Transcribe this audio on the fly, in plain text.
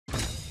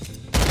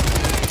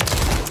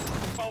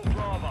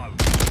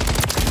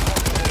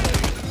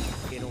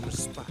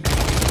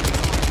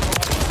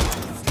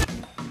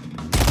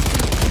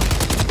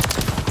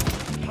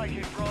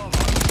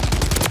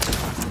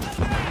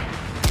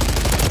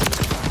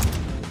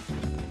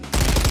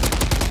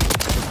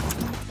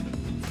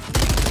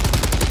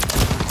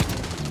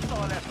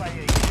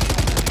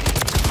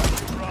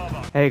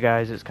Hey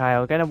guys, it's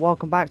Kyle again and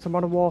welcome back to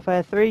Modern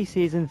Warfare 3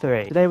 Season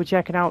 3. Today we're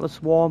checking out the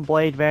Swarm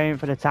Blade variant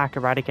for the Taq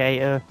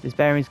Eradicator. This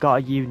variant's got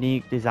a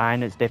unique design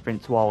that's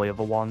different to all the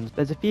other ones.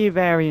 There's a few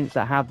variants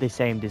that have the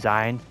same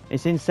design.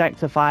 It's in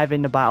Sector 5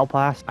 in the Battle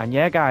Pass. And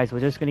yeah guys, we're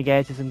just going to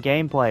get into some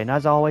gameplay. And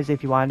as always,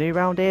 if you are new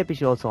around here, be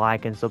sure to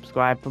like and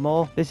subscribe for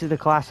more. This is the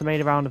class I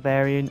made around the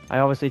variant. I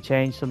obviously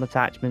changed some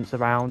attachments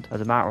around.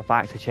 As a matter of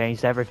fact, I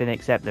changed everything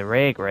except the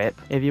rear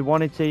grip. If you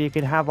wanted to, you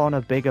could have on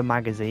a bigger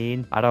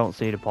magazine. I don't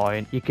see the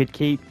point. You could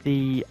keep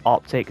the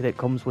optic that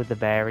comes with the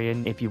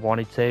variant if you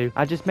wanted to.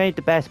 I just made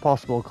the best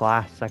possible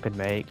class I could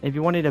make. If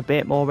you wanted a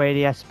bit more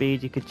radius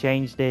speed, you could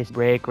change this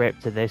rear grip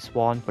to this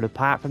one. But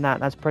apart from that,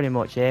 that's pretty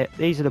much it.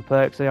 These are the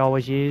perks I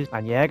always use.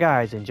 And yeah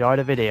guys, enjoy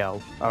the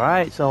video.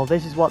 Alright, so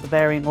this is what the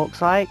variant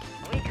looks like.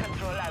 We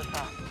control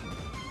Alpha.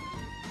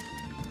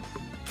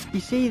 You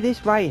see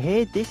this right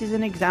here, this is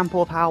an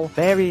example of how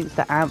variants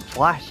that aren't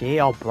flashy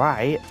or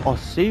bright or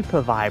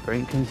super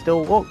vibrant can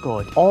still look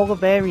good. All the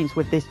variants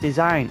with this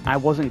design I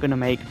wasn't going to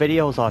make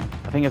videos on.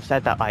 I think I've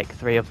said that like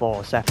 3 or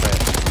 4 separate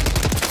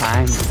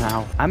times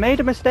now. I made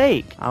a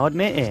mistake, I'll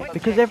admit it,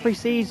 because every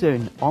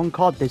season on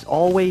COD there's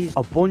always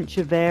a bunch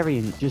of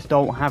variants just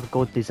don't have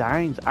good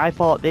designs. I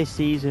thought this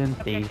season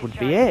these would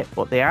be it,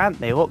 but they aren't,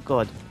 they look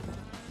good.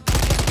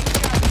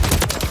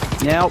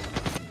 Nope.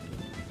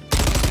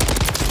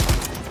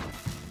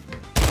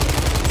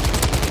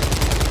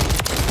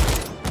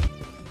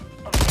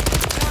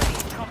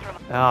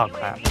 Oh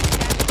crap.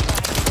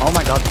 Oh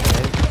my god,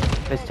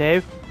 there's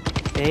two.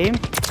 Team?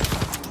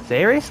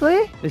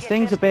 Seriously? This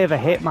thing's a bit of a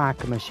hit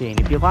marker machine.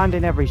 If you land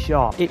in every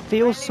shot, it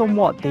feels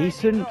somewhat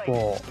decent,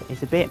 but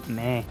it's a bit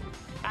meh.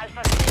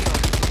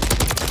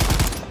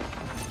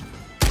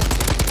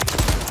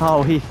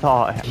 Oh, he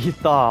thought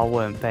I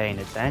weren't paying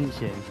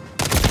attention.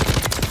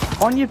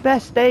 On your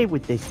best day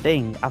with this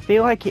thing, I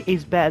feel like it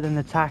is better than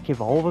the Taq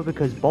Evolver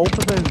because both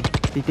of them,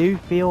 they do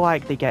feel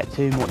like they get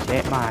too much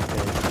hit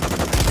markers.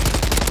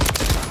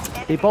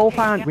 They both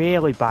aren't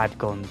really bad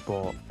guns,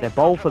 but they're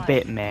both a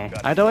bit meh.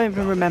 I don't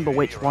even remember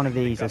which one of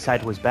these I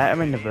said was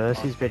better in the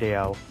versus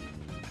video.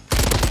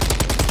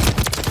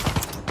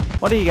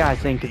 What do you guys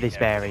think of this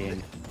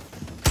variant?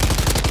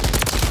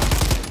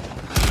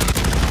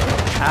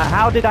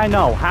 How did I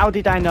know? How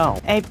did I know?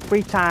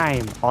 Every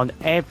time, on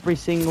every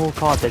single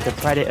COD, there's a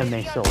Predator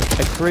missile,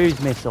 a cruise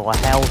missile, a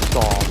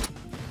Hellstorm.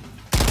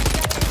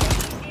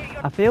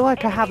 I feel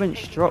like I haven't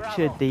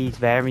structured these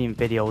variant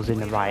videos in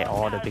the right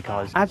order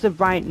because as of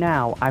right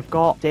now, I've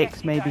got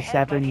 6, maybe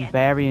 7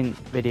 variant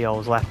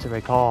videos left to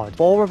record.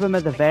 4 of them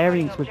are the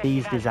variants with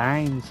these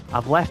designs.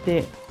 I've left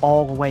it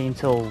all the way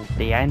until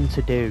the end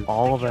to do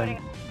all of them.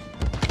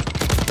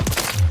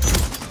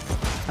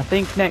 I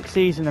think next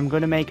season I'm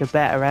going to make a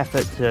better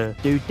effort to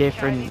do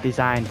different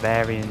designed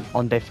variants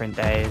on different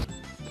days.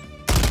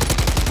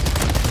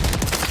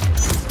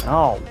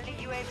 Oh.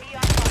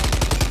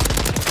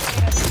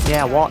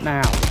 Yeah, what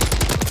now?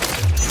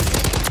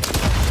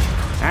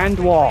 And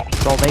what?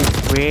 So they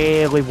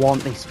really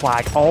want this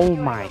flag. Oh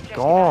my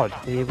god.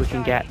 See if we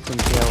can get some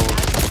kills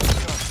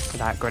with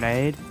that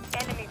grenade.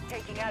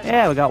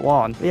 Yeah, we got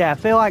one. But yeah, I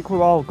feel like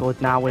we're all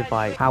good now with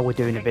like how we're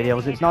doing the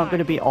videos. It's not going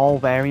to be all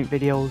variant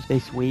videos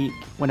this week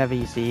whenever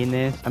you're seeing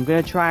this. I'm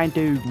going to try and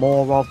do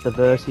more of the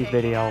versus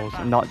videos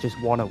and not just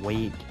one a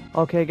week.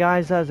 Okay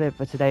guys, that's it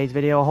for today's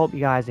video. I hope you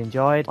guys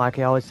enjoyed. Like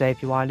I always say,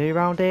 if you are new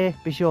around here,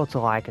 be sure to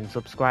like and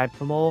subscribe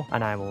for more,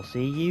 and I will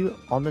see you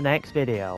on the next video.